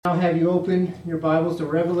Now have you open your Bibles to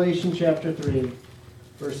Revelation chapter 3,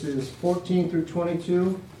 verses 14 through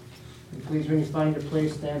 22. And please, when you find your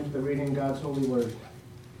place, stand for the reading of God's holy word.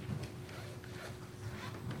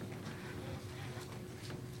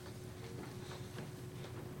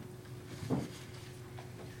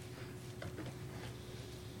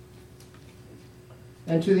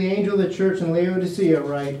 And to the angel of the church in Laodicea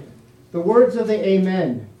write, the words of the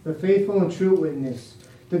Amen, the faithful and true witness,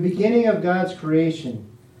 the beginning of God's creation.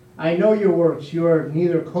 I know your works. You are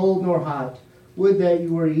neither cold nor hot. Would that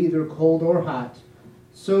you were either cold or hot.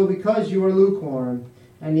 So because you are lukewarm,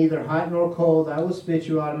 and neither hot nor cold, I will spit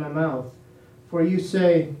you out of my mouth. For you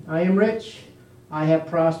say, I am rich, I have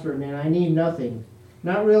prospered, and I need nothing,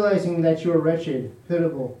 not realizing that you are wretched,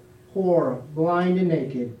 pitiable, poor, blind, and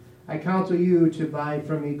naked. I counsel you to buy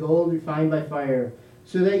from me gold refined by fire,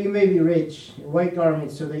 so that you may be rich, and white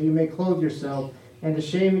garments, so that you may clothe yourself, and the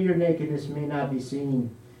shame of your nakedness may not be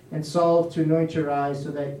seen, and salve to anoint your eyes,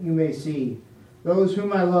 so that you may see. Those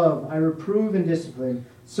whom I love, I reprove and discipline.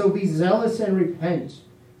 So be zealous and repent.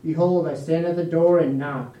 Behold, I stand at the door and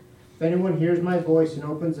knock. If anyone hears my voice and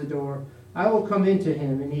opens the door, I will come into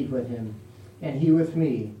him and eat with him, and he with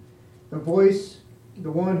me. The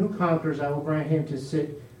one who conquers, I will grant him to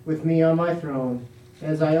sit with me on my throne,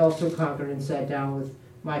 as I also conquered and sat down with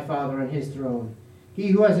my Father on his throne. He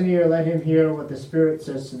who has an ear, let him hear what the Spirit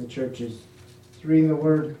says to the churches. Reading the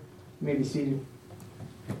word. You may be seated.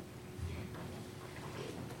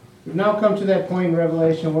 We've now come to that point in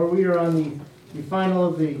Revelation where we are on the final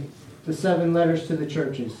of the 7 letters to the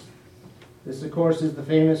churches. This, of course, is the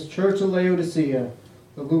famous Church of Laodicea,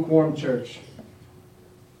 the lukewarm church.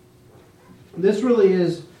 This really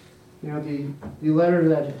is, the letter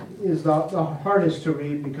that is the hardest to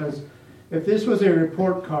read, because if this was a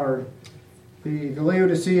report card, the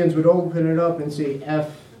Laodiceans would open it up and see F,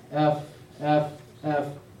 F, F, F,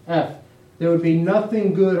 F. There would be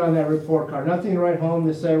nothing good on that report card. Nothing to write home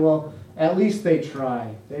to say, well, at least they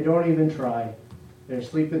try. They don't even try. They're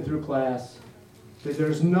sleeping through class.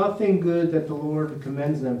 There's nothing good that the Lord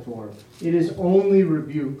commends them for. It is only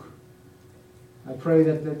rebuke. I pray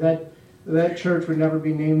that church would never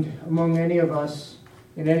be named among any of us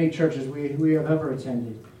in any churches we have ever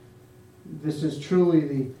attended. This is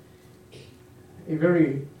truly a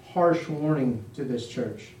very harsh warning to this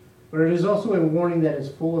church. But it is also a warning that is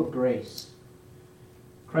full of grace.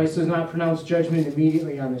 Christ does not pronounce judgment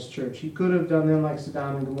immediately on this church. He could have done them like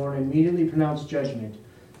Sodom and Gomorrah and immediately pronounced judgment.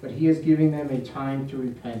 But he is giving them a time to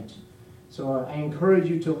repent. So I encourage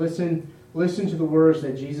you to listen to the words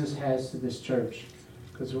that Jesus has to this church.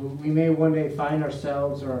 Because we may one day find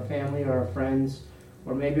ourselves or our family or our friends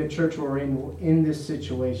or maybe a church where we're in this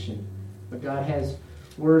situation. But God has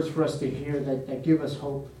words for us to hear that give us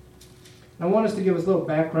hope. I want us to give us a little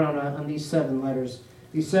background on these 7 letters.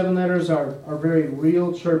 These 7 letters are very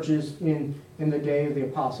real churches in the day of the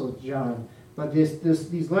Apostle John. But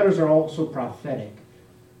these letters are also prophetic.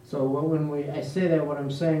 So when I say that, what I'm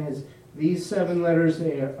saying is these 7 letters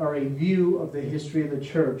are a view of the history of the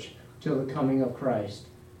church till the coming of Christ.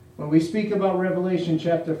 When we speak about Revelation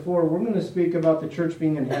chapter 4, we're going to speak about the church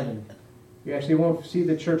being in heaven. You actually won't see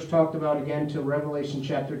the church talked about again till Revelation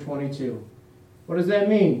chapter 22. What does that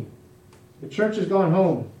mean? The church has gone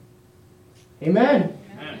home. Amen?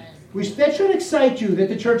 Amen. That should excite you that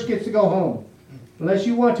the church gets to go home. Unless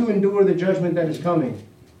you want to endure the judgment that is coming.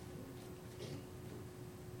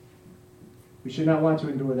 We should not want to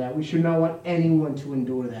endure that. We should not want anyone to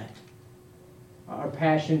endure that. Our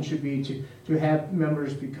passion should be to have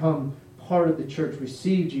members become part of the church,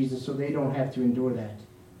 receive Jesus, so they don't have to endure that.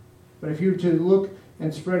 But if you were to look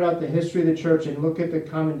and spread out the history of the church and look at the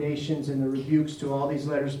commendations and the rebukes to all these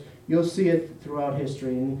letters, you'll see it throughout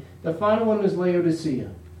history. And the final one is Laodicea.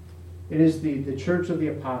 It is the church of the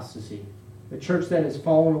apostasy. The church that has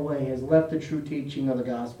fallen away, has left the true teaching of the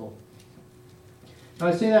gospel. Now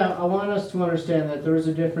I say that I want us to understand that there is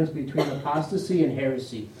a difference between apostasy and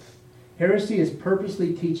heresy. Heresy is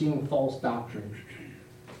purposely teaching false doctrine.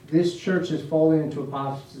 This church has fallen into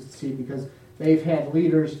apostasy because they've had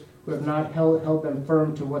leaders who have not held them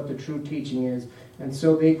firm to what the true teaching is. And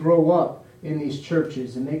so they grow up in these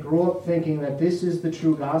churches, and they grow up thinking that this is the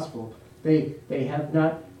true gospel. They have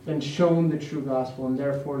not been shown the true gospel, and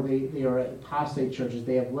therefore they are apostate churches.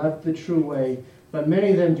 They have left the true way, but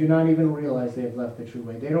many of them do not even realize they have left the true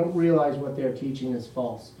way. They don't realize what they're teaching is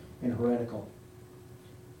false and heretical.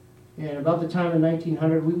 And about the time of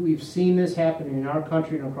 1900, we've seen this happen in our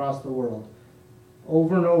country and across the world.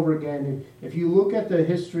 Over and over again. If you look at the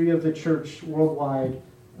history of the church worldwide,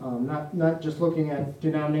 not just looking at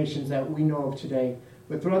denominations that we know of today,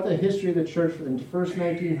 but throughout the history of the church for the first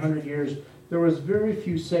 1900 years, there was very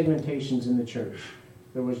few segmentations in the church.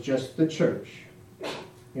 There was just the church.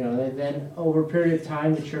 Then over a period of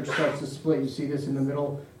time, the church starts to split. You see this in the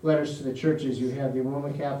middle letters to the churches. You have the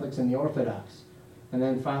Roman Catholics and the Orthodox. And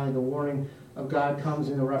then finally the warning of God comes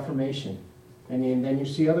in the Reformation. And then you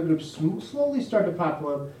see other groups slowly start to pop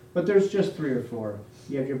up, but there's just 3 or 4.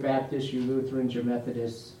 You have your Baptists, your Lutherans, your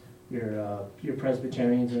Methodists, your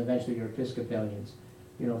Presbyterians, and eventually your Episcopalians.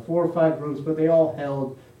 4 or 5 groups, but they all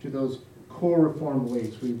held to those core Reformed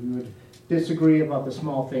beliefs. We would disagree about the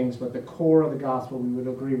small things, but the core of the gospel we would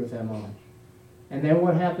agree with them on. And then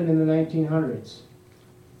what happened in the 1900s?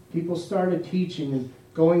 People started teaching and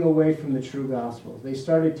going away from the true gospel. They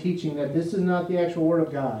started teaching that this is not the actual Word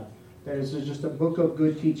of God, that it's just a book of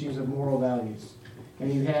good teachings of moral values.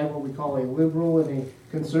 And you had what we call a liberal and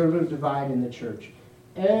a conservative divide in the church.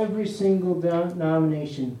 Every single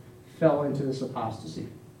denomination fell into this apostasy.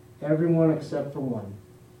 Everyone except for one.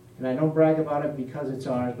 And I don't brag about it because it's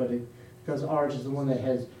ours, but because ours is the one that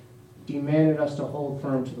has demanded us to hold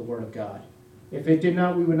firm to the Word of God. If it did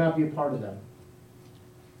not, we would not be a part of them.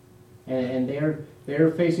 And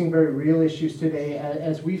they're facing very real issues today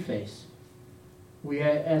as we face. We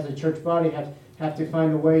as a church body have to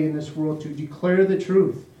find a way in this world to declare the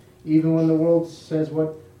truth, even when the world says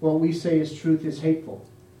what we say is truth is hateful.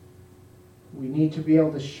 We need to be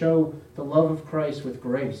able to show the love of Christ with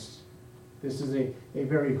grace. This is a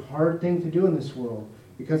very hard thing to do in this world,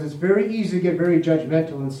 because it's very easy to get very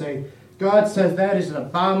judgmental and say, God says that is an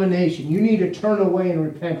abomination. You need to turn away and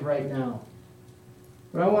repent right now.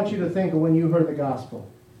 But I want you to think of when you heard the gospel.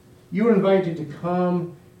 You were invited to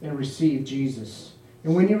come and receive Jesus.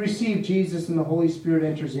 And when you receive Jesus and the Holy Spirit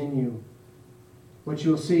enters in you, what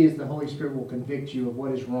you'll see is the Holy Spirit will convict you of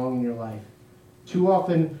what is wrong in your life. Too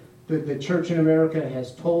often, the church in America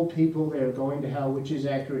has told people they are going to hell, which is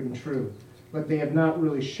accurate and true. But they have not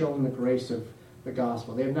really shown the grace of the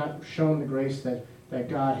gospel. They have not shown the grace that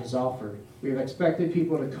God has offered. We have expected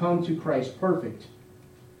people to come to Christ perfect.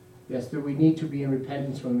 Yes, that we need to be in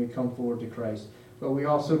repentance when we come forward to Christ. But we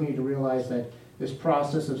also need to realize that this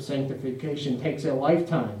process of sanctification takes a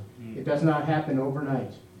lifetime. It does not happen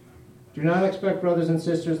overnight. Do not expect brothers and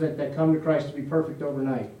sisters that come to Christ to be perfect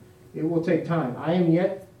overnight. It will take time. I am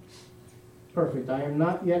yet perfect. I am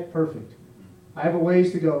not yet perfect. I have a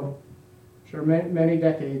ways to go. Sure, many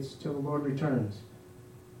decades till the Lord returns.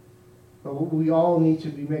 But we all need to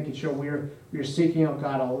be making sure we are seeking out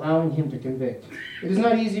God, allowing Him to convict. It is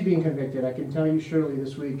not easy being convicted. I can tell you surely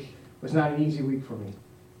this week was not an easy week for me.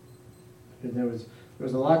 There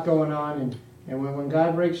was a lot going on, and when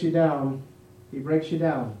God breaks you down, He breaks you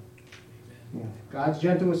down. Yeah. God's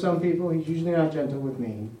gentle with some people. He's usually not gentle with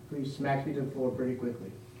me. He smacks me to the floor pretty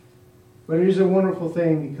quickly. But it is a wonderful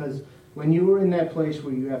thing, because when you are in that place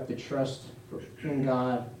where you have to trust in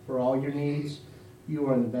God for all your needs, you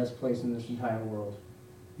are in the best place in this entire world.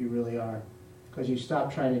 You really are. Because you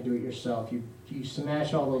stop trying to do it yourself. You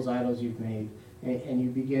smash all those idols you've made, and you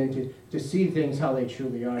begin to see things how they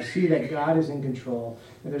truly are. See that God is in control,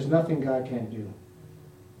 and there's nothing God can't do.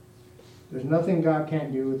 There's nothing God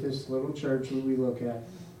can't do with this little church that we look at.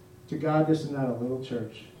 To God, this is not a little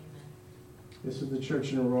church. This is the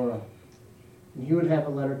church in Aurora. And He would have a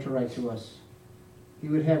letter to write to us. He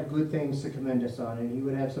would have good things to commend us on, and He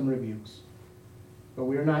would have some rebukes. But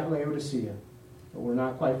we are not Laodicea, but we're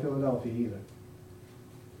not quite Philadelphia either.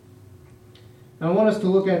 Now I want us to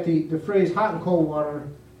look at the phrase hot and cold water.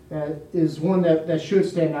 That is one that should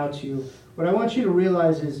stand out to you. What I want you to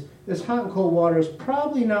realize is this hot and cold water is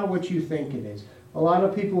probably not what you think it is. A lot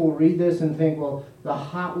of people will read this and think, well, the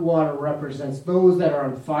hot water represents those that are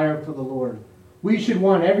on fire for the Lord. We should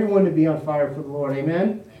want everyone to be on fire for the Lord.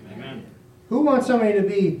 Amen? Amen. Who wants somebody to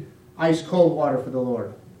be ice cold water for the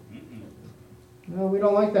Lord? No, we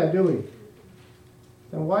don't like that, do we?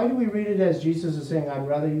 Then why do we read it as Jesus is saying, I'd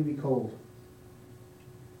rather you be cold?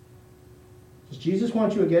 Does Jesus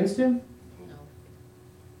want you against Him?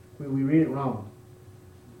 No. We read it wrong.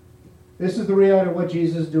 This is the reality of what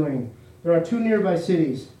Jesus is doing. There are 2 nearby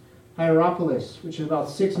cities. Hierapolis, which is about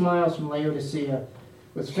 6 miles from Laodicea,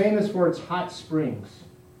 was famous for its hot springs.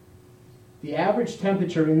 The average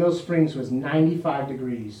temperature in those springs was 95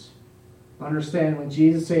 degrees. Understand, when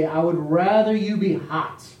Jesus says, I would rather you be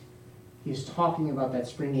hot, He's talking about that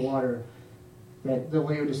spring water that the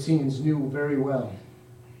Laodiceans knew very well.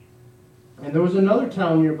 And there was another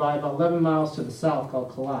town nearby, about 11 miles to the south,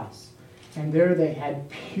 called Colossus. And there they had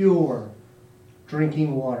pure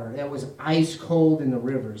drinking water that was ice cold in the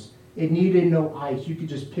rivers. It needed no ice. You could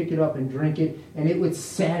just pick it up and drink it, and it would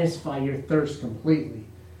satisfy your thirst completely.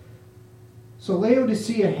 So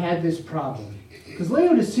Laodicea had this problem. Because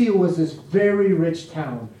Laodicea was this very rich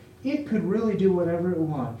town. it could really do whatever it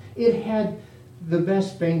wanted. It had the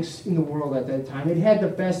best banks in the world at that time. It had the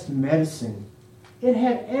best medicine. It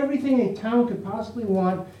had everything a town could possibly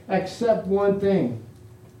want except one thing: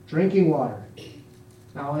 drinking water.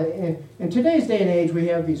 Now, in today's day and age, we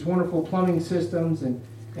have these wonderful plumbing systems, and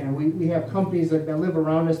we have companies that live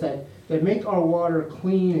around us that make our water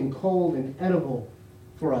clean and cold and edible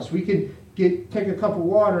for us. We could take a cup of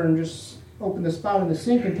water and just open the spout in the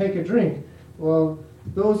sink and take a drink. Well,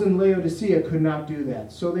 those in Laodicea could not do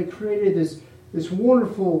that. So they created this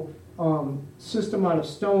wonderful system out of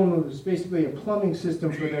stone. It was basically a plumbing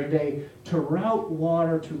system for their day to route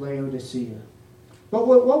water to Laodicea. But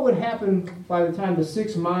what would happen by the time the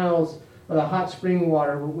 6 miles of the hot spring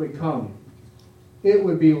water would come? It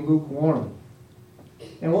would be lukewarm.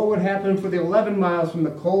 And what would happen for the 11 miles from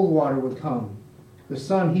the cold water would come? The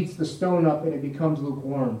sun heats the stone up and it becomes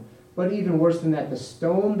lukewarm. But even worse than that, the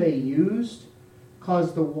stone they used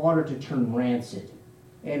caused the water to turn rancid.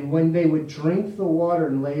 And when they would drink the water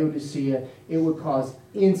in Laodicea, it would cause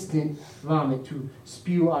instant vomit to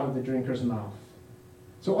spew out of the drinker's mouth.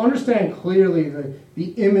 So understand clearly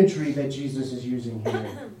the imagery that Jesus is using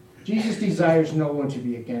here. Jesus desires no one to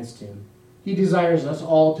be against him. He desires us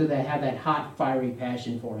all to have that hot, fiery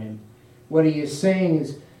passion for him. What he is saying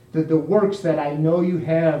is that the works that I know you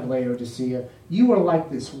have, Laodicea, you are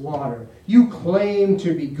like this water. You claim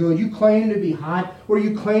to be good. You claim to be hot, or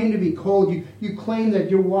you claim to be cold. You claim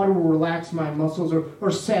that your water will relax my muscles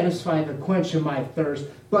or satisfy the quench of my thirst.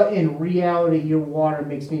 But in reality, your water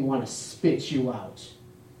makes me want to spit you out.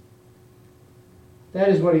 That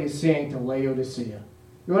is what he is saying to Laodicea.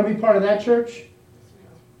 You want to be part of that church?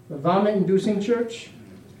 The vomit-inducing church?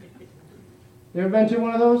 You ever been to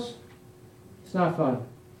one of those? It's not fun.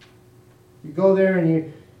 You go there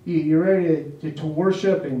and you're ready to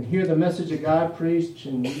worship and hear the message of God preached,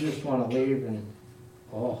 and you just want to leave, and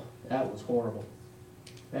oh, that was horrible.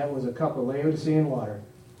 That was a cup of Laodicean water.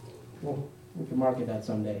 Well, we can market that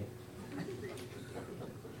someday.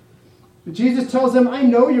 But Jesus tells them, I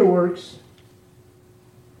know your works.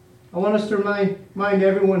 I want us to remind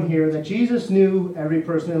everyone here that Jesus knew every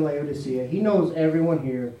person in Laodicea. He knows everyone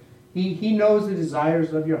here. He knows the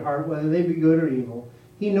desires of your heart, whether they be good or evil.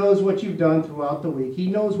 He knows what you've done throughout the week. He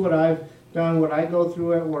knows what I've done, what I go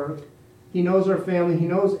through at work. He knows our family. He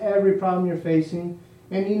knows every problem you're facing.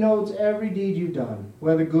 And he knows every deed you've done,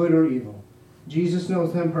 whether good or evil. Jesus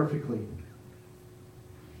knows them perfectly.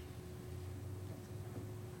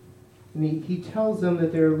 And he tells them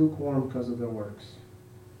that they're lukewarm because of their works.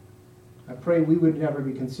 I pray we would never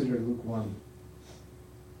be considered lukewarm.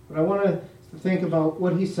 But I want to think about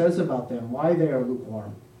what he says about them, why they are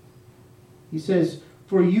lukewarm. He says,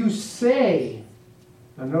 for you say,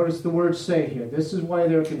 now notice the word say here. This is why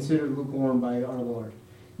they're considered lukewarm by our Lord.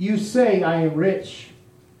 You say, I am rich.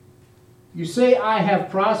 You say, I have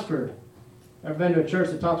prospered. Ever been to a church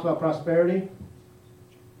that talks about prosperity?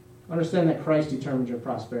 Understand that Christ determines your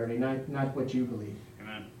prosperity, not what you believe.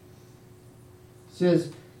 Amen. It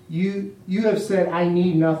says, you have said, I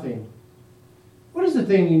need nothing. What is the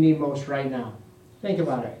thing you need most right now? Think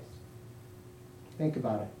about it. Think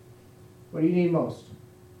about it. What do you need most?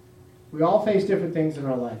 We all face different things in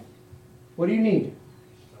our life. What do you need?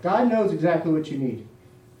 God knows exactly what you need.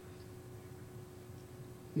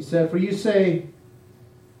 He said, for you say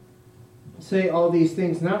all these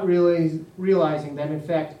things, not really realizing that in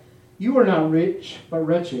fact you are not rich, but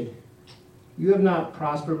wretched. You have not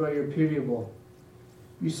prospered, but you're pitiable.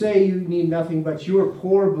 You say you need nothing, but you are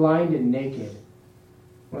poor, blind, and naked.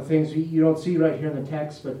 One of the things you don't see right here in the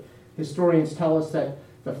text, but historians tell us that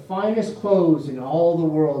the finest clothes in all the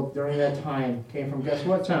world during that time came from, guess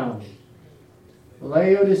what town?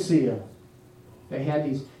 Laodicea. They had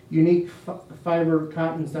these unique fiber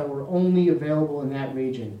cottons that were only available in that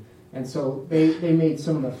region. And so they made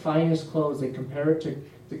some of the finest clothes. They compare it to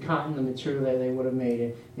the cotton, the material that they would have made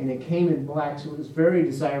it. And it came in black, so it was very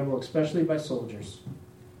desirable, especially by soldiers.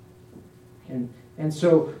 And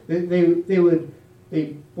so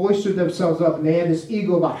they boistered themselves up, and they had this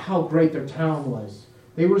ego about how great their town was.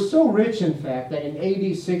 They were so rich, in fact, that in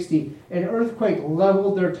AD 60, an earthquake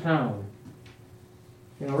leveled their town.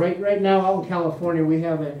 You know, right now out in California, we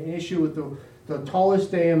have an issue with the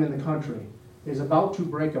tallest dam in the country. Is about to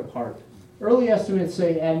break apart. Early estimates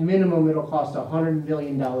say at minimum it'll cost $100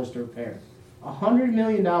 million to repair. $100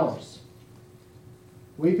 million.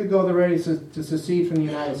 We could go ready to secede from the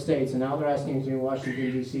United States, and now they're asking in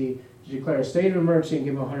Washington, D.C. to declare a state of emergency and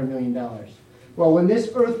give them $100 million. Well, when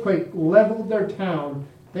this earthquake leveled their town,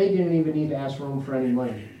 they didn't even need to ask Rome for any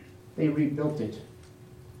money. They rebuilt it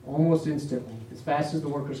almost instantly, as fast as the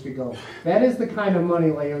workers could go. That is the kind of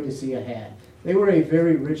money Laodicea had. They were a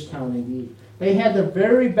very rich town indeed. They had the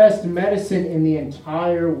very best medicine in the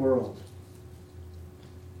entire world.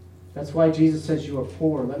 That's why Jesus says you are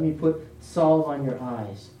poor. Let me put salve on your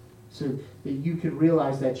eyes so that you could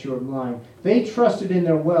realize that you are blind. They trusted in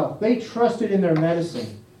their wealth. They trusted in their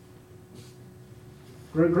medicine.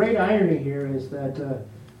 The great irony here is that,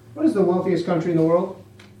 what is the wealthiest country in the world?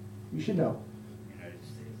 You should know.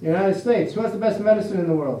 The United States. Who has the best medicine in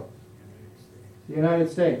the world? The United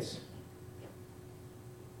States.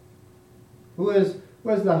 Who has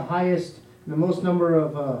the highest, the most number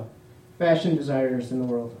of fashion designers in the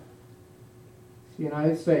world? The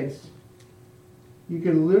United States. You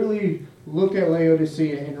could literally look at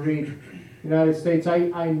Laodicea and read, United States,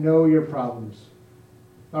 I know your problems.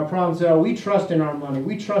 Our problems are we trust in our money.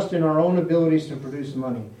 We trust in our own abilities to produce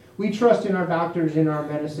money. We trust in our doctors, in our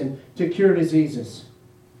medicine to cure diseases.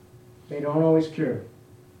 They don't always cure.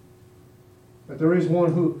 But there is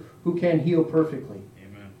one who can heal perfectly.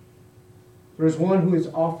 Amen. There is one who is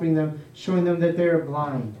offering them, showing them that they are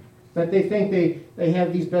blind. That they think they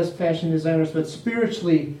have these best fashion designers, but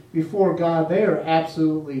spiritually, before God, they are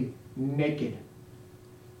absolutely naked.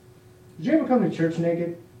 Did you ever come to church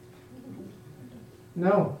naked?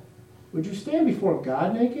 No. Would you stand before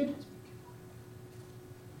God naked?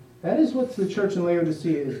 That is what the church in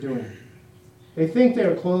Laodicea is doing. They think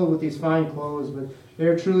they're clothed with these fine clothes, but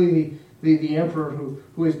they're truly the emperor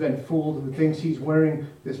who has been fooled, who thinks he's wearing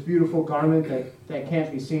this beautiful garment that can't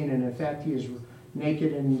be seen, and in fact he is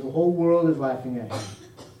naked, and the whole world is laughing at him.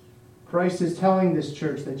 Christ is telling this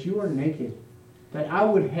church that you are naked, that I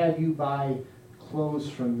would have you buy clothes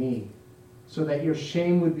from me, so that your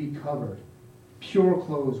shame would be covered. Pure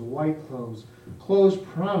clothes, white clothes, clothes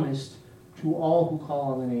promised to all who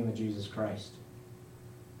call on the name of Jesus Christ.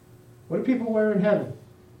 What do people wear in heaven?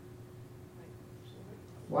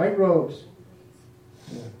 White robes.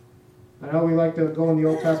 Yeah. I know we like to go in the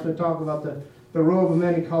Old Testament and talk about the robe of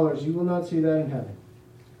many colors. You will not see that in heaven.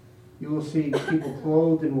 You will see people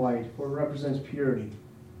clothed in white, for it represents purity.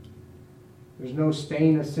 There's no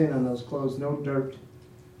stain of sin on those clothes, no dirt.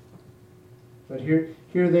 But here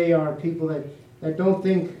they are, people that don't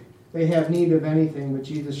think they have need of anything, but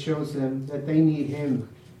Jesus shows them that they need Him,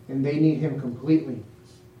 and they need Him completely.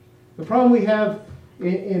 The problem we have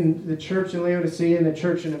in the church in Laodicea and the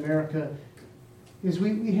church in America is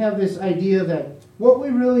we have this idea that what we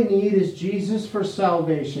really need is Jesus for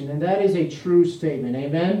salvation, and that is a true statement.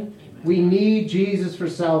 Amen? Amen. We need Jesus for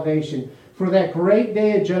salvation. For that great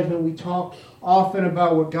day of judgment, we talk often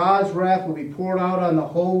about where God's wrath will be poured out on the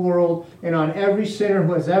whole world and on every sinner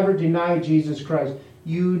who has ever denied Jesus Christ.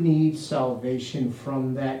 You need salvation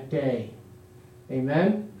from that day.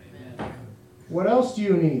 Amen? Amen. What else do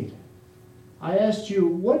you need? I asked you,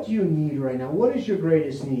 what do you need right now? What is your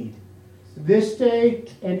greatest need? This day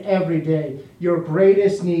and every day, your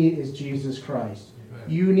greatest need is Jesus Christ. Amen.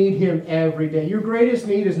 You need Him every day. Your greatest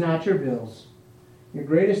need is not your bills. Your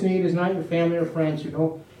greatest need is not your family or friends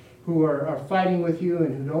who are fighting with you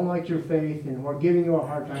and who don't like your faith and who are giving you a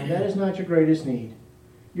hard time. That is not your greatest need.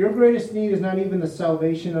 Your greatest need is not even the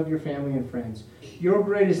salvation of your family and friends. Your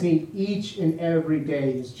greatest need each and every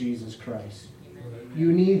day is Jesus Christ.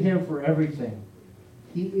 You need Him for everything.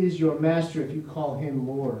 He is your master if you call Him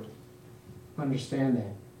Lord. Understand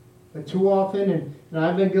that. But too often, and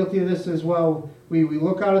I've been guilty of this as well, we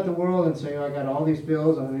look out at the world and say, oh, I got all these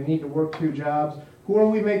bills, I'm going to need to work 2 jobs. Who are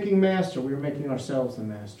we making master? We're making ourselves the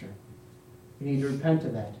master. We need to repent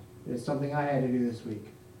of that. It's something I had to do this week.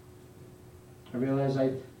 I realized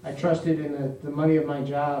I trusted in the money of my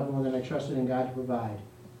job more than I trusted in God to provide.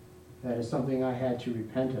 That is something I had to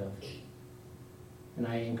repent of. And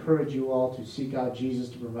I encourage you all to seek out Jesus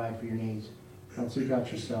to provide for your needs. Don't seek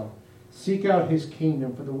out yourself. Seek out His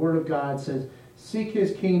kingdom, for the Word of God says, seek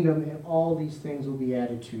His kingdom and all these things will be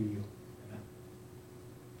added to you.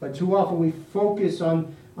 But too often we focus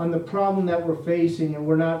on the problem that we're facing and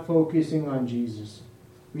we're not focusing on Jesus.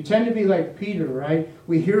 We tend to be like Peter, right?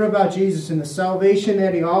 We hear about Jesus and the salvation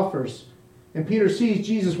that He offers. And Peter sees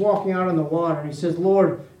Jesus walking out on the water and he says,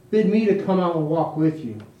 Lord, bid me to come out and walk with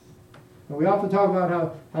you. And we often talk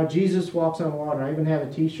about how Jesus walks on water. I even have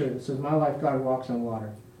a t-shirt that says, my lifeguard walks on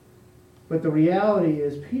water. But the reality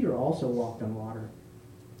is Peter also walked on water.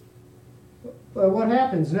 But what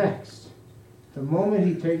happens next? The moment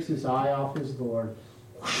he takes his eye off his Lord,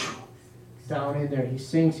 down in there, he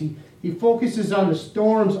sinks. He focuses on the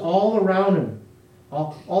storms all around him.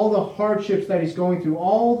 All the hardships that he's going through.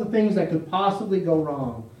 All the things that could possibly go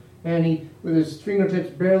wrong. And he, with his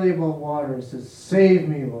fingertips barely above water, he says, save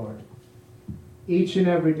me, Lord. Each and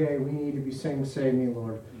every day we need to be saying, save me,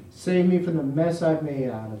 Lord. Save me from the mess I've made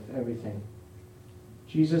out of everything.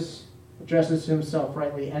 Jesus, addresses himself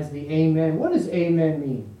rightly as the Amen. What does Amen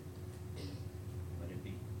mean? Let it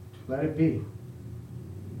be. Let it be.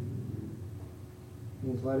 It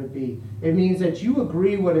means let it be. It means that you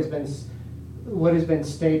agree what has been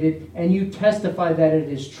stated and you testify that it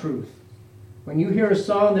is truth. When you hear a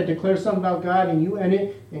song that declares something about God and you end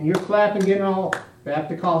it and you're clapping, getting all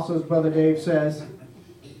Baptist, as Brother Dave says,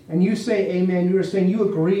 and you say amen, you are saying you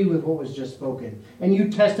agree with what was just spoken and you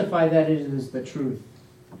testify that it is the truth.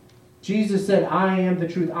 Jesus said, I am the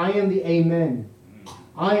truth. I am the amen.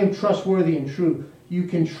 I am trustworthy and true. You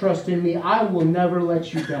can trust in me. I will never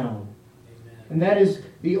let you down. Amen. And that is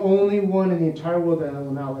the only one in the entire world that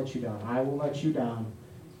will not let you down. I will let you down.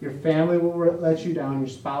 Your family will let you down. Your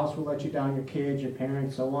spouse will let you down. Your kids, your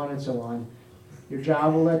parents, so on and so on. Your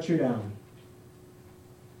job will let you down.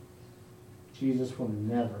 Jesus will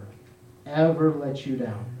never, ever let you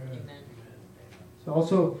down. Amen. So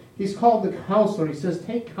also, he's called the counselor. He says,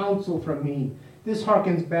 take counsel from me. This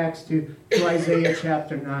harkens back to Isaiah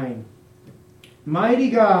chapter 9.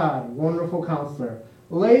 Mighty God, wonderful counselor.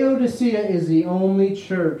 Laodicea is the only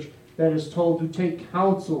church that is told to take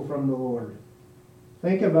counsel from the Lord.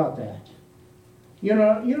 Think about that. You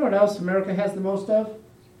know what else America has the most of?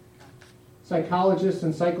 Psychologists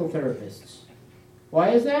and psychotherapists. Why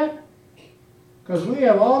is that? Because we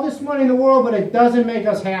have all this money in the world, but it doesn't make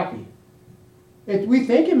us happy. We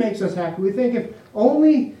think it makes us happy. We think if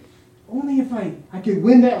only if I could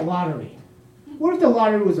win that lottery. What if the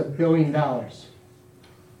lottery was $1 billion?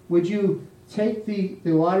 Would you take the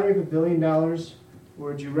lottery of $1 billion, or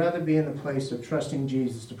would you rather be in the place of trusting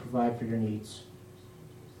Jesus to provide for your needs?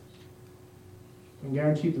 I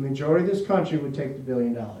guarantee the majority of this country would take the $1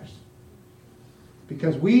 billion.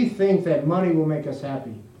 Because we think that money will make us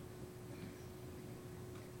happy.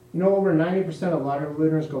 You know, over 90% of lottery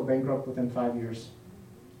winners go bankrupt within 5 years.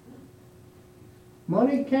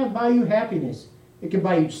 Money can't buy you happiness. It can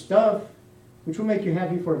buy you stuff, which will make you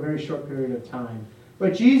happy for a very short period of time.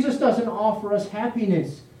 But Jesus doesn't offer us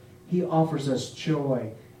happiness. He offers us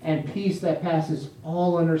joy and peace that passes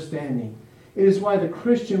all understanding. It is why the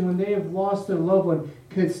Christian, when they have lost their loved one,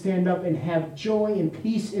 could stand up and have joy and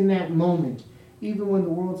peace in that moment, even when the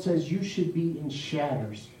world says you should be in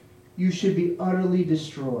shatters. You should be utterly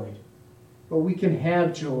destroyed. But we can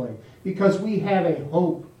have joy because we have a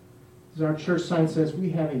hope. As our church sign says, we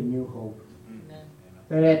have a new hope. Amen.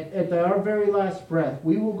 That at our very last breath,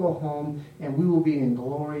 we will go home and we will be in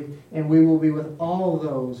glory, and we will be with all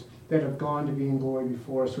those that have gone to be in glory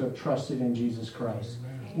before us who have trusted in Jesus Christ.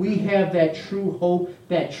 Amen. We have that true hope,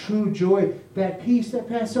 that true joy, that peace that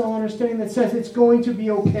passes all understanding that says it's going to be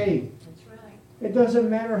okay. It doesn't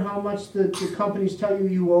matter how much the companies tell you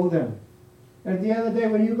you owe them. And at the end of the day,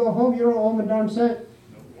 when you go home, you don't owe them a darn cent.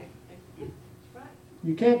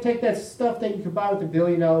 You can't take that stuff that you could buy with $1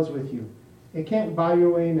 billion with you. It can't buy your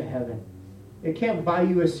way into heaven. It can't buy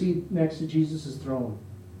you a seat next to Jesus' throne.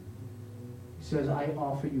 He says, I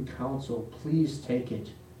offer you counsel. Please take it.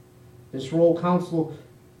 This role, counsel,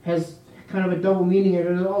 has kind of a double meaning. It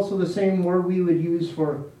is also the same word we would use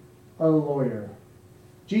for a lawyer.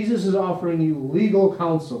 Jesus is offering you legal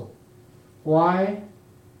counsel. Why?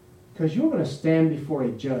 Because you're going to stand before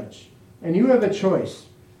a judge. And you have a choice.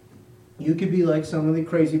 You could be like some of the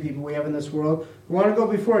crazy people we have in this world who want to go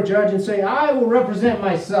before a judge and say, I will represent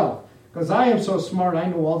myself because I am so smart. I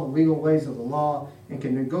know all the legal ways of the law and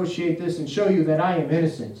can negotiate this and show you that I am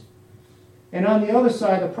innocent. And on the other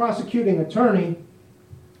side, the prosecuting attorney,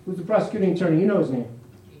 who's the prosecuting attorney? You know his name.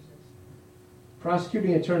 Jesus.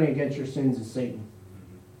 Prosecuting attorney against your sins is Satan.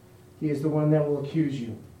 He is the one that will accuse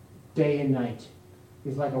you day and night.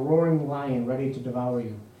 He's like a roaring lion ready to devour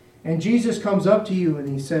you. And Jesus comes up to you and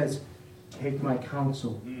he says, take my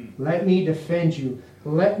counsel. Let me defend you.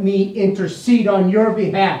 Let me intercede on your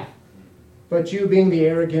behalf. But you, being the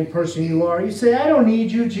arrogant person you are, you say, I don't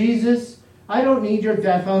need you, Jesus. I don't need your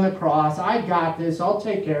death on the cross. I got this. I'll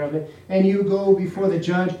take care of it. And you go before the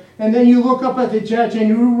judge. And then you look up at the judge and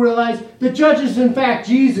you realize the judge is in fact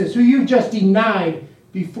Jesus, who you've just denied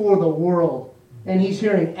before the world. And he's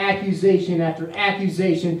hearing accusation after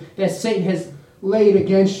accusation that Satan has laid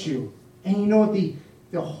against you. And you know what the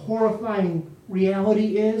horrifying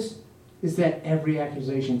reality is? Is that every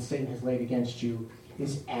accusation Satan has laid against you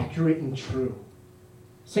is accurate and true.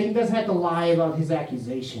 Satan doesn't have to lie about his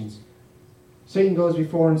accusations. Satan goes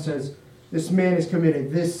before and says, this man has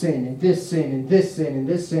committed this sin and this sin and this sin and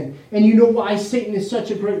this sin. And you know why Satan is such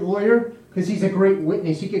a great lawyer? Because he's a great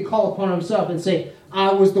witness. He could call upon himself and say,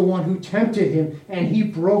 I was the one who tempted him, and he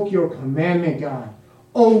broke your commandment, God,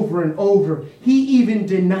 over and over. He even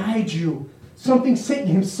denied you, something Satan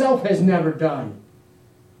himself has never done.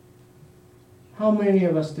 How many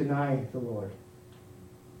of us deny the Lord?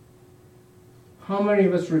 How many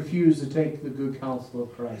of us refuse to take the good counsel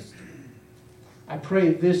of Christ? I pray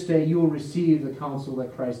this day you will receive the counsel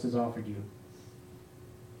that Christ has offered you.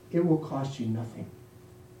 It will cost you nothing.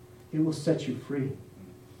 It will set you free.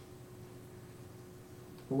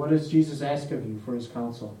 But what does Jesus ask of you for his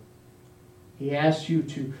counsel? He asks you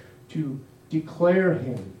to declare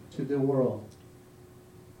him to the world.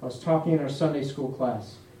 I was talking in our Sunday school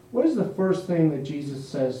class. What is the first thing that Jesus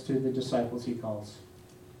says to the disciples he calls?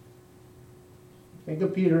 Think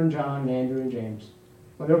of Peter and John and Andrew and James.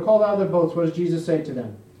 When they were called out of their boats, what does Jesus say to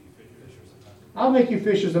them? I'll make you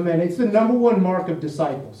fishers of men. It's the number one mark of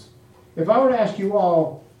disciples. If I were to ask you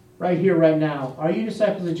all right here, right now, are you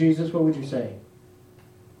disciples of Jesus? What would you say?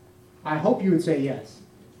 I hope you would say yes.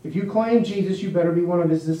 If you claim Jesus, you better be one of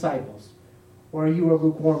his disciples. Or you are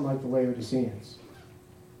lukewarm like the Laodiceans.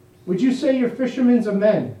 Would you say you're fishermen of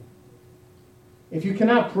men? If you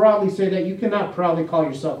cannot proudly say that, you cannot proudly call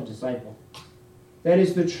yourself a disciple. That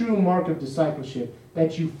is the true mark of discipleship,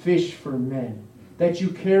 that you fish for men, that you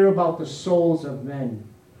care about the souls of men.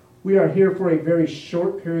 We are here for a very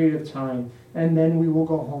short period of time, and then we will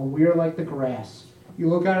go home. We are like the grass. You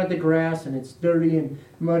look out at the grass, and it's dirty and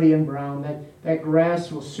muddy and brown. That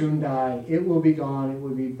grass will soon die. It will be gone. It will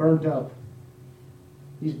be burnt up.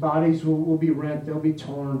 These bodies will be rent. They'll be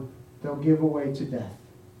torn. They'll give away to death.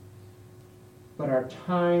 But our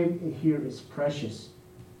time here is precious.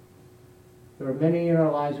 There are many in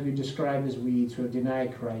our lives we describe as weeds who have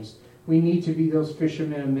denied Christ. We need to be those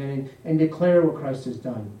fishermen of men and declare what Christ has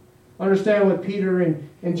done. Understand what Peter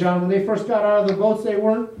and John, when they first got out of the boats, they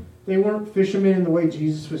weren't fishermen in the way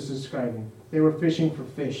Jesus was describing. They were fishing for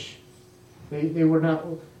fish. They were not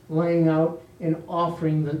laying out and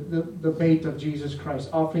offering the bait of Jesus Christ,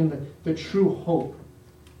 offering the true hope.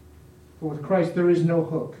 For with Christ there is no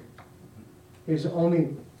hook. It is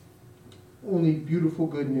only beautiful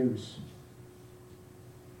good news.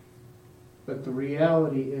 But the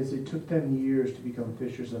reality is it took them years to become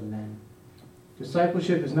fishers of men.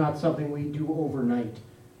 Discipleship is not something we do overnight.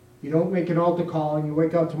 You don't make an altar call and you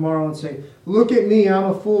wake up tomorrow and say, look at me,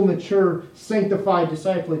 I'm a full, mature, sanctified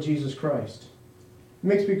disciple of Jesus Christ. It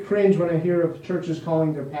makes me cringe when I hear of churches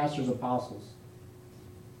calling their pastors apostles.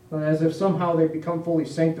 As if somehow they become fully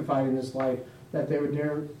sanctified in this life, that they would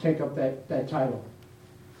dare take up that title.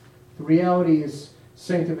 The reality is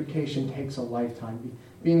sanctification takes a lifetime.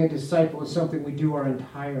 Being a disciple is something we do our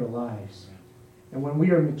entire lives. And when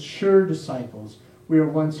we are mature disciples, we are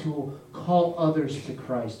ones who will call others to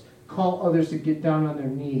Christ, call others to get down on their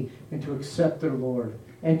knee and to accept their Lord,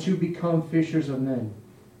 and to become fishers of men.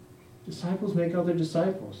 Disciples make other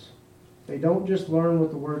disciples. They don't just learn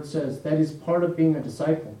what the Word says. That is part of being a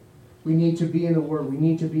disciple. We need to be in the Word. We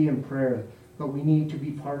need to be in prayer. But we need to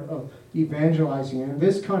be part of evangelizing. And in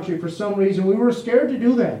this country, for some reason, we were scared to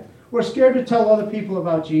do that. We're scared to tell other people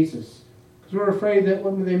about Jesus because we're afraid that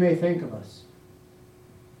what they may think of us.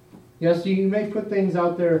 Yes, you may put things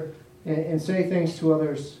out there and say things to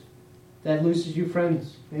others that loses you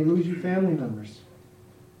friends, may lose you family members.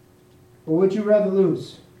 But would you rather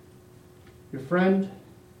lose? Your friend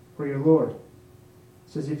or your Lord? It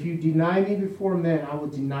says, if you deny me before men, I will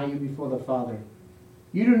deny you before the Father.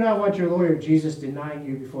 You do not want your lawyer, Jesus, denying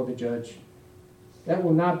you before the judge. That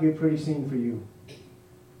will not be a pretty scene for you.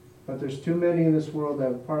 But there's too many in this world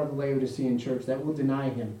that are part of the Laodicean church that will deny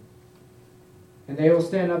him. And they will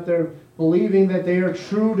stand up there believing that they are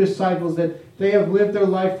true disciples, that they have lived their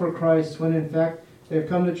life for Christ, when in fact they've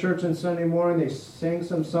come to church on Sunday morning, they sang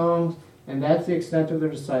some songs, and that's the extent of their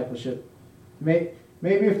discipleship. Maybe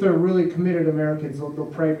if they're really committed Americans, they'll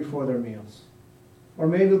pray before their meals. Or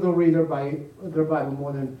maybe they'll read their Bible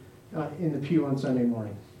more than in the pew on Sunday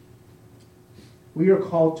morning. We are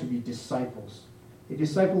called to be disciples. A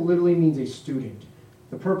disciple literally means a student.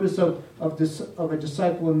 The purpose of a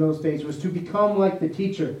disciple in those days was to become like the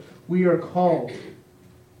teacher. We are called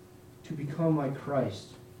to become like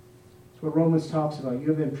Christ. That's what Romans talks about. You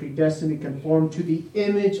have been predestined to conform to the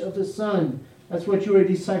image of the Son. That's what you are a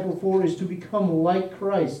disciple for, is to become like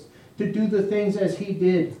Christ, to do the things as he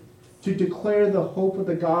did, to declare the hope of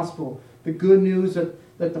the gospel, the good news that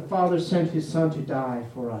the Father sent his Son to die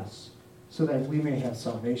for us, so that we may have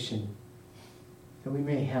salvation, that we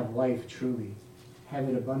may have life truly, have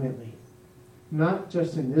it abundantly. Not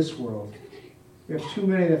just in this world. We have too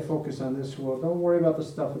many that focus on this world. Don't worry about the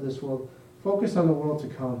stuff of this world. Focus on the world to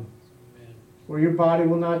come, where your body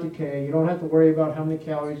will not decay. You don't have to worry about how many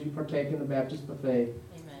calories you partake in the Baptist buffet.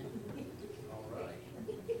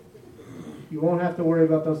 You won't have to worry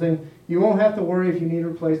about those things. You won't have to worry if you need to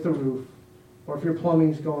replace the roof or if your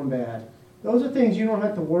plumbing's going bad. Those are things you don't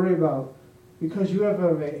have to worry about Because you have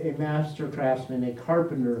a master craftsman, a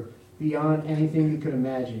carpenter beyond anything you could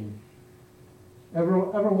imagine. Ever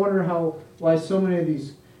wonder why so many of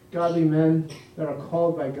these godly men that are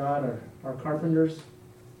called by God are carpenters?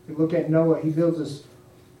 You look at Noah, he builds this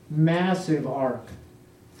massive ark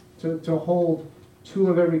to hold two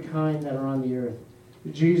of every kind that are on the earth.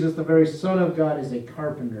 Jesus, the very Son of God, is a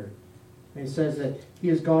carpenter. And he says that he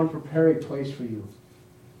has gone to prepare a place for you.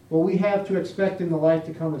 What we have to expect in the life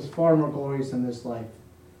to come is far more glorious than this life.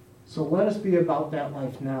 So let us be about that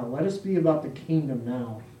life now. Let us be about the kingdom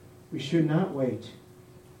now. We should not wait.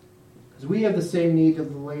 Because we have the same need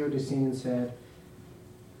that the Laodiceans had.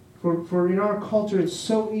 For in our culture, it's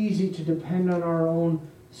so easy to depend on our own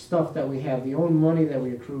stuff that we have, the own money that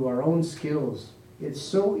we accrue, our own skills. It's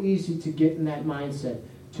so easy to get in that mindset,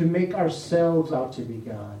 to make ourselves out to be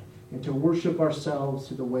God, and to worship ourselves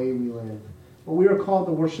to the way we live. But we are called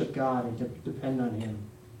to worship God and to depend on Him.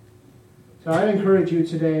 So I encourage you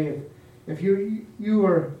today, if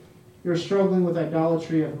you're struggling with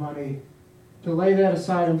idolatry of money, to lay that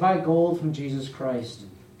aside and buy gold from Jesus Christ.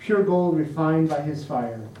 Pure gold refined by His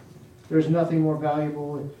fire. There's nothing more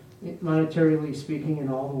valuable, monetarily speaking, in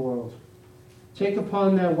all the world. Take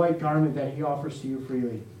upon that white garment that He offers to you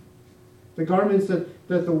freely. The garments that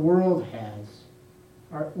the world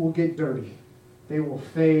has will get dirty. They will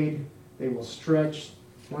fade. They will stretch.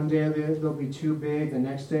 One day they'll be too big. The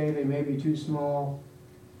next day they may be too small.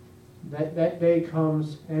 That day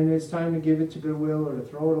comes, and it's time to give it to Goodwill or to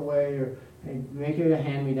throw it away or make it a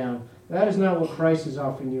hand-me-down. That is not what Christ is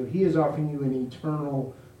offering you. He is offering you an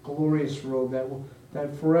eternal, glorious robe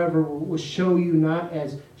that forever will show you not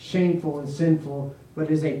as shameful and sinful,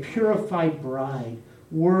 but as a purified bride,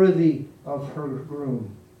 worthy of her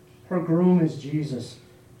groom. Her groom is Jesus.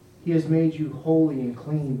 He has made you holy and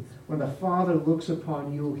clean. When the Father looks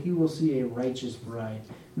upon you, He will see a righteous bride,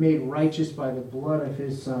 made righteous by the blood of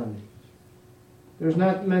His Son. There's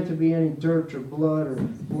not meant to be any dirt or blood or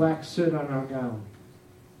black soot on our gown.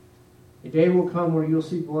 A day will come where you'll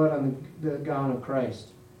see blood on the gown of Christ.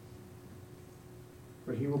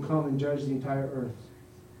 For He will come and judge the entire earth.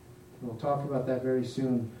 We'll talk about that very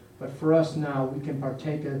soon. But for us now, we can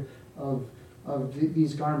partake of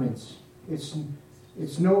these garments.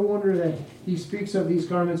 It's no wonder that He speaks of these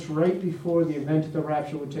garments right before the event of the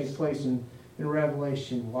rapture would take place in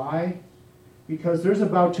Revelation. Why? Because there's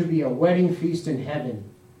about to be a wedding feast in heaven.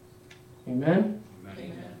 Amen?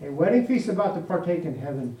 Amen. A wedding feast about to partake in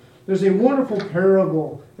heaven. There's a wonderful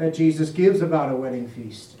parable that Jesus gives about a wedding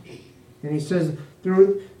feast. And He says,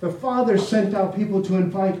 the Father sent out people to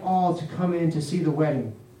invite all to come in to see the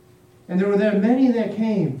wedding. And there were many that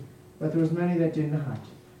came, but there was many that did not.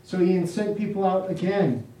 So He sent people out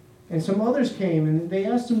again. And some others came, and they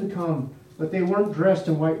asked them to come, but they weren't dressed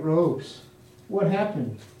in white robes. What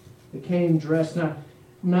happened? They came dressed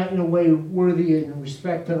not in a way worthy in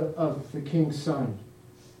respect of the King's Son.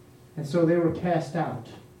 And so they were cast out.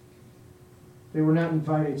 They were not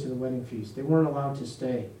invited to the wedding feast. They weren't allowed to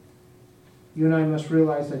stay. You and I must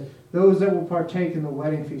realize that those that will partake in the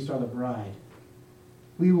wedding feast are the bride.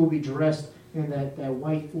 We will be dressed in that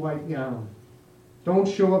white gown. Don't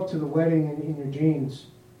show up to the wedding in your jeans.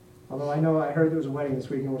 Although I heard there was a wedding this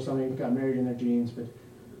weekend where somebody got married in their jeans. But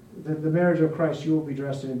the marriage of Christ, you will be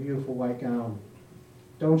dressed in a beautiful white gown.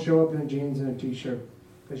 Don't show up in jeans and a t-shirt,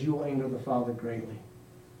 because you will anger the Father greatly.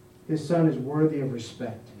 His Son is worthy of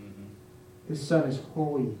respect. His Son is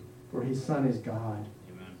holy, for His Son is God.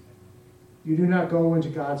 Amen. You do not go into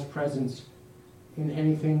God's presence in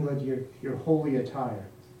anything but your holy attire.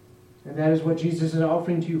 And that is what Jesus is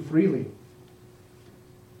offering to you freely.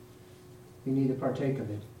 You need to partake of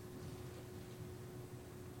it.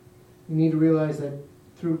 You need to realize that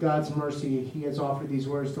through God's mercy, He has offered these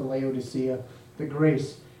words to Laodicea, the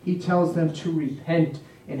grace. He tells them to repent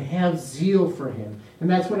and have zeal for Him. And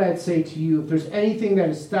that's what I'd say to you. If there's anything that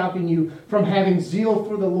is stopping you from having zeal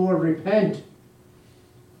for the Lord, repent.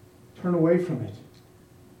 Turn away from it.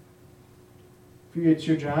 If it's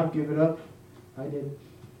your job, give it up. I did.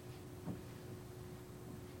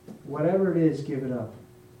 Whatever it is, give it up.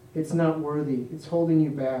 It's not worthy. It's holding you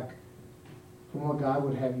back from what God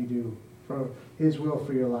would have you do, for His will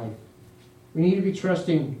for your life. We need to be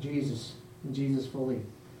trusting Jesus and Jesus fully.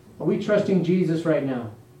 Are we trusting Jesus right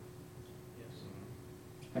now? Yes.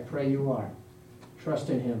 I pray you are. Trust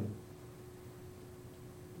in Him.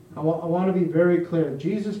 I want to be very clear.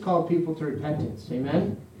 Jesus called people to repentance.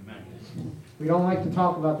 Amen? Amen. We don't like to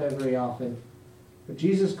talk about that very often. But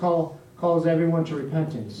Jesus calls everyone to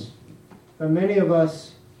repentance. But many of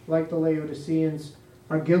us, like the Laodiceans,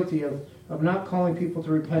 are guilty of not calling people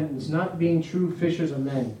to repentance, not being true fishers of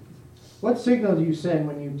men. What signal do you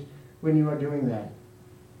send when you are doing that.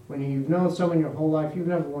 When you've known someone your whole life, you've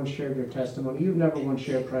never once shared their testimony, you've never once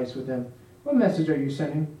shared Christ with them, what message are you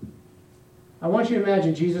sending? I want you to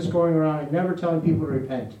imagine Jesus going around and never telling people to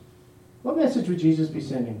repent. What message would Jesus be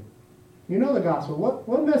sending? You know the gospel.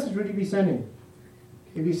 What message would he be sending?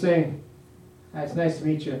 He'd be saying, it's nice to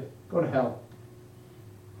meet you. Go to hell.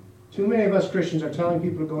 Too many of us Christians are telling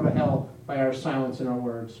people to go to hell by our silence and our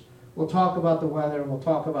words. We'll talk about the weather, we'll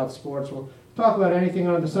talk about sports, we'll talk about anything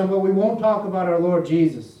under the sun, but we won't talk about our Lord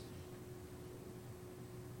Jesus.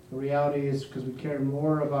 The reality is because we care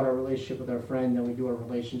more about our relationship with our friend than we do our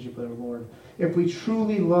relationship with our Lord. If we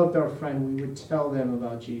truly loved our friend, we would tell them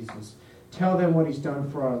about Jesus. Tell them what he's done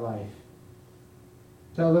for our life.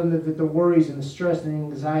 Tell them that the worries and the stress and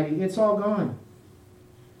the anxiety, it's all gone.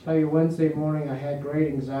 Tell you, Wednesday morning I had great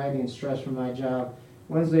anxiety and stress from my job.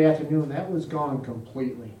 Wednesday afternoon, that was gone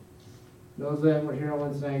completely. Those that were here on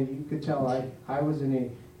Wednesday night, you could tell I was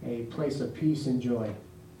in a place of peace and joy.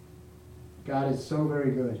 God is so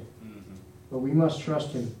very good. Mm-hmm. But we must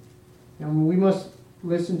trust him. And we must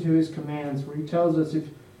listen to his commands, where he tells us,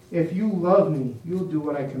 if you love me, you'll do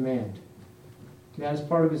what I command. That is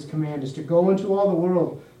part of his command, is to go into all the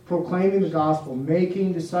world, proclaiming the gospel,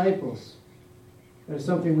 making disciples. That is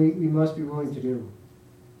something we must be willing to do.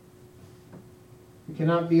 We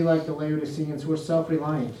cannot be like the Laodiceans who are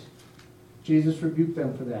self-reliant. Jesus rebuked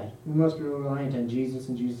them for that. We must be reliant on Jesus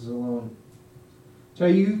and Jesus alone. So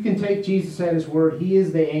you can take Jesus at his word. He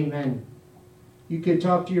is the Amen. You can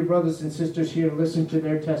talk to your brothers and sisters here, listen to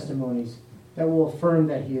their testimonies that will affirm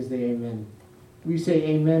that he is the Amen. We say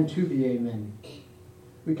amen to the Amen.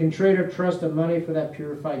 We can trade our trust of money for that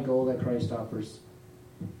purified gold that Christ offers.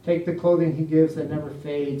 Take the clothing he gives that never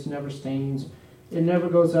fades, never stains. It never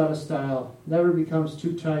goes out of style, never becomes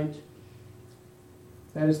too tight.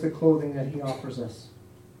 That is the clothing that he offers us.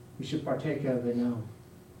 We should partake of it now.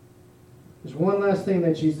 There's one last thing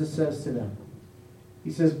that Jesus says to them.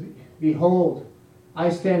 He says, behold, I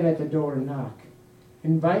stand at the door and knock.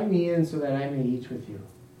 Invite me in so that I may eat with you.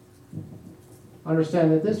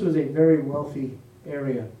 Understand that this was a very wealthy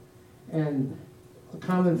area. And a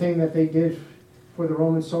common thing that they did for the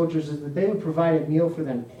Roman soldiers is that they would provide a meal for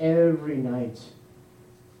them every night.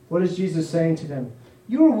 What is Jesus saying to them?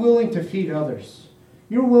 You are willing to feed others.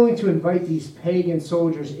 You're willing to invite these pagan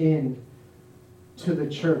soldiers in to the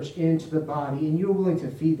church, into the body, and you're willing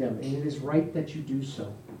to feed them, and it is right that you do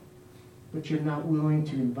so. But you're not willing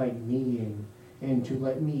to invite me in and to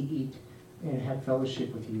let me eat and have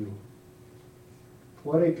fellowship with you.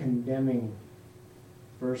 What a condemning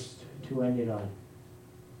verse to end it on.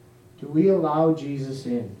 Do we allow Jesus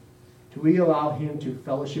in? Do we allow him to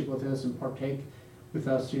fellowship with us and partake with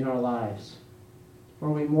us in our lives? Or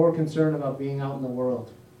are we more concerned about being out in the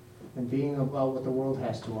world and being about what the world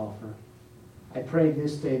has to offer? I pray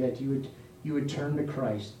this day that you would turn to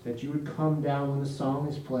Christ, that you would come down when the song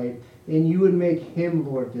is played, and you would make him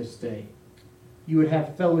Lord this day. You would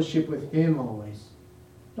have fellowship with him always.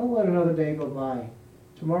 Don't let another day go by.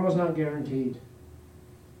 Tomorrow's not guaranteed.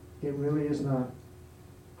 It really is not.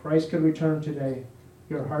 Christ could return today.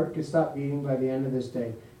 Your heart could stop beating by the end of this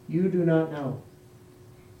day. You do not know.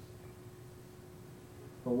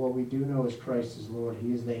 But what we do know is Christ is Lord.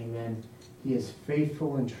 He is the Amen. He is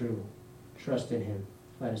faithful and true. Trust in him.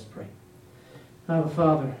 Let us pray. Our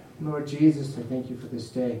Father, Lord Jesus, I thank you for this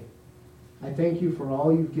day. I thank you for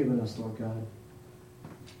all you've given us, Lord God.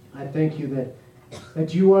 I thank you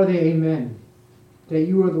that you are the Amen, that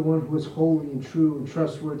you are the one who is holy and true and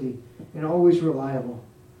trustworthy and always reliable.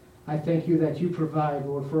 I thank you that you provide,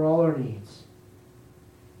 Lord, for all our needs.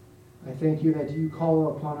 I thank you that you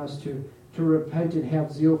call upon us to repent and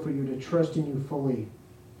have zeal for you, to trust in you fully.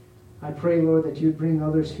 I pray, Lord, that you'd bring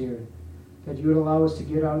others here, that you would allow us to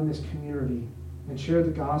get out in this community and share the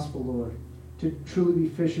gospel, Lord, to truly be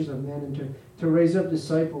fishers of men and to raise up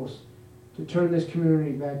disciples, to turn this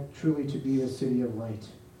community back truly to be a city of light.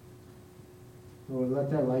 Lord, let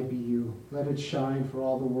that light be you. Let it shine for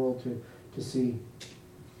all the world to see.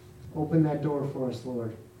 Open that door for us,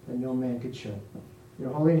 Lord, that no man could shut. In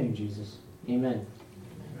your holy name, Jesus. Amen.